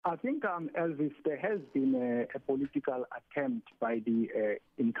I think, Elvis, there has been a political attempt by the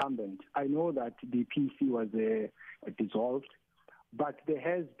incumbent. I know that the PC was dissolved, but there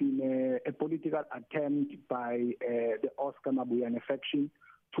has been a political attempt by the Oscar Mabuyane faction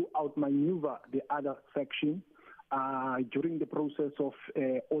to outmaneuver the other faction during the process of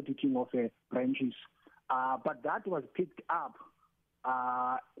auditing of branches. But that was picked up.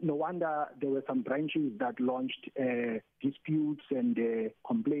 No wonder there were some branches that launched disputes and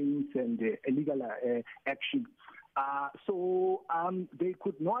complaints and illegal action. So they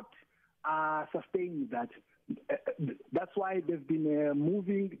could not sustain that. That's why they've been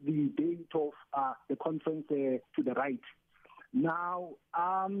moving the date of the conference to the right. Now,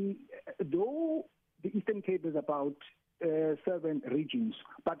 though the Eastern Cape is about 7 regions,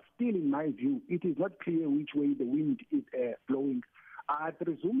 but still, in my view, it is not clear which way the wind is blowing. I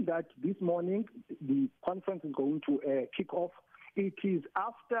presume that this morning the conference is going to kick off. It is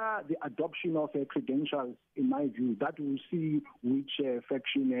after the adoption of credentials, in my view, that we'll see which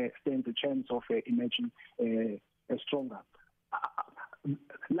faction stands a chance of emerging stronger.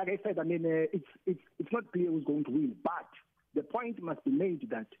 Like I said, I mean, it's not clear who's going to win, but the point must be made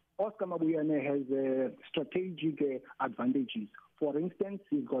that Oscar Mabuyane has strategic advantages. For instance,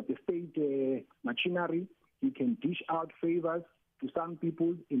 he's got the state machinery. He can dish out favors to some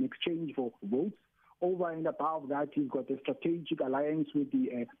people in exchange for votes. Over and above that, he's got a strategic alliance with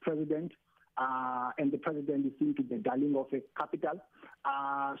the president, and the president is seen to be the darling of capital.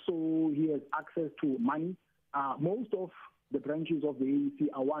 So he has access to money. Most of the branches of the ANC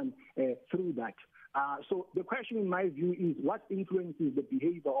are won through that. So the question, in my view, is what influences the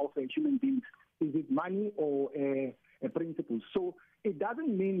behavior of human beings? Is it money or principles? So it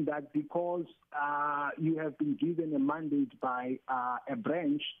doesn't mean that because you have been given a mandate by a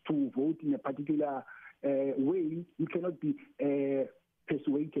branch to vote in a particular way, you cannot be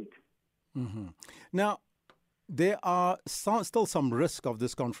persuaded. Mm-hmm. Now, there are still some risk of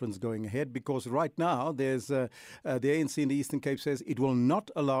this conference going ahead because right now there's the ANC in the Eastern Cape says it will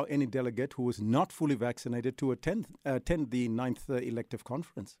not allow any delegate who is not fully vaccinated to attend the 9th elective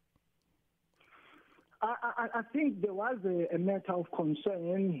conference. I think there was a matter of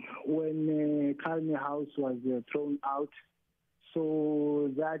concern when Kalme House was thrown out.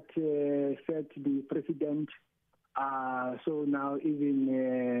 So that set the precedent. So now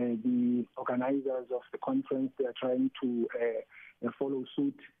even the organizers of the conference, they are trying to follow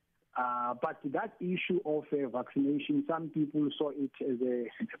suit. But that issue of vaccination, some people saw it as a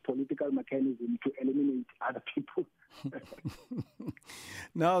political mechanism to eliminate other people.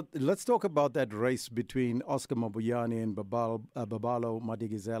 Now, let's talk about that race between Oscar Mabuyane and Babalo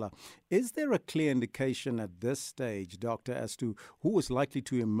Madikizela. Is there a clear indication at this stage, Doctor, as to who is likely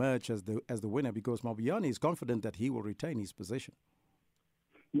to emerge as the winner? Because Mabuyane is confident that he will retain his position.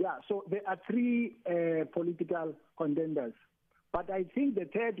 Yeah, so there are 3 political contenders. But I think the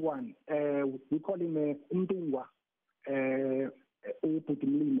third one, we call him Mtungwa,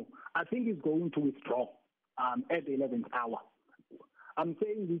 I think he's going to withdraw at the 11th hour. I'm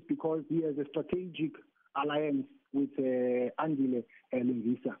saying this because he has a strategic alliance with Andile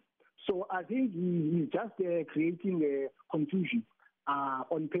Lungisa. So I think he's just creating confusion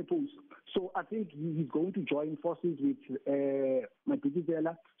on purpose. So I think he's going to join forces with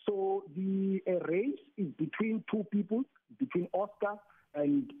Madikizela. So the race is between 2 people, between Oscar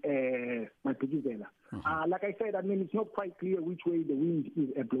and Madikizela. Like I said, I mean, it's not quite clear which way the wind is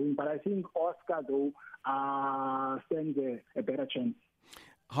blowing, but I think Oscar, though, stands a better chance.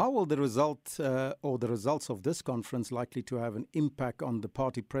 How will the result or the results of this conference likely to have an impact on the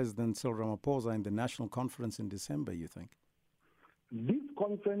party president, Cyril Ramaphosa, in the national conference in December, you think? This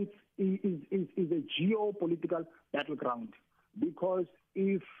conference is a geopolitical battleground because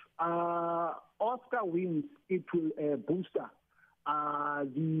if Oscar wins, it will boost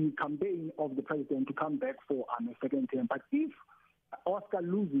the campaign of the president to come back for a second term. But if Oscar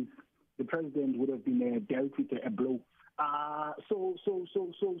loses, the president would have been dealt with a blow. So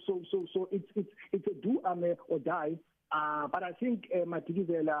it's a do or die. But I think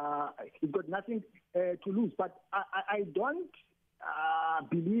Madikizela has got nothing to lose. But I don't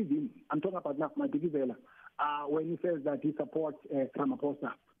believe him. I'm talking about Madikizela when he says that he supports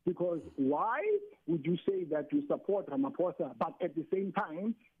Ramaphosa. Because why would you say that you support Ramaphosa, but at the same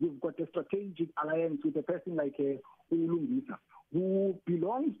time, you've got a strategic alliance with a person like Ulungisa, who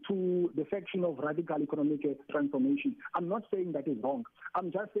belongs to the faction of radical economic transformation? I'm not saying that is wrong.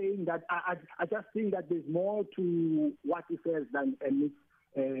 I'm just saying that I just think that there's more to what he says than meets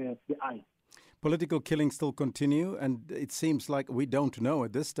the eye. Political killings still continue, and it seems like we don't know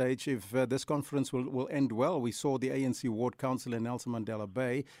at this stage if this conference will end well. We saw the ANC Ward Councillor in Nelson Mandela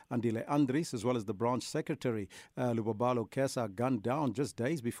Bay, Andile Andries, as well as the branch secretary, Lubabalo Kesa, gunned down just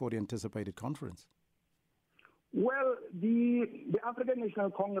days before the anticipated conference. Well, the African National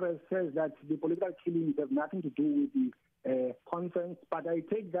Congress says that the political killings have nothing to do with the conference, but I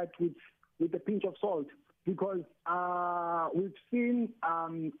take that with a pinch of salt, because we've seen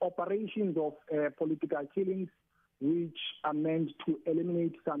operations of political killings which are meant to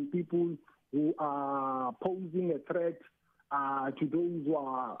eliminate some people who are posing a threat to those who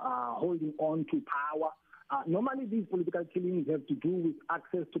are holding on to power. Normally, these political killings have to do with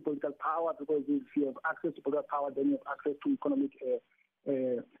access to political power, because if you have access to political power, then you have access to economic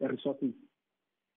resources.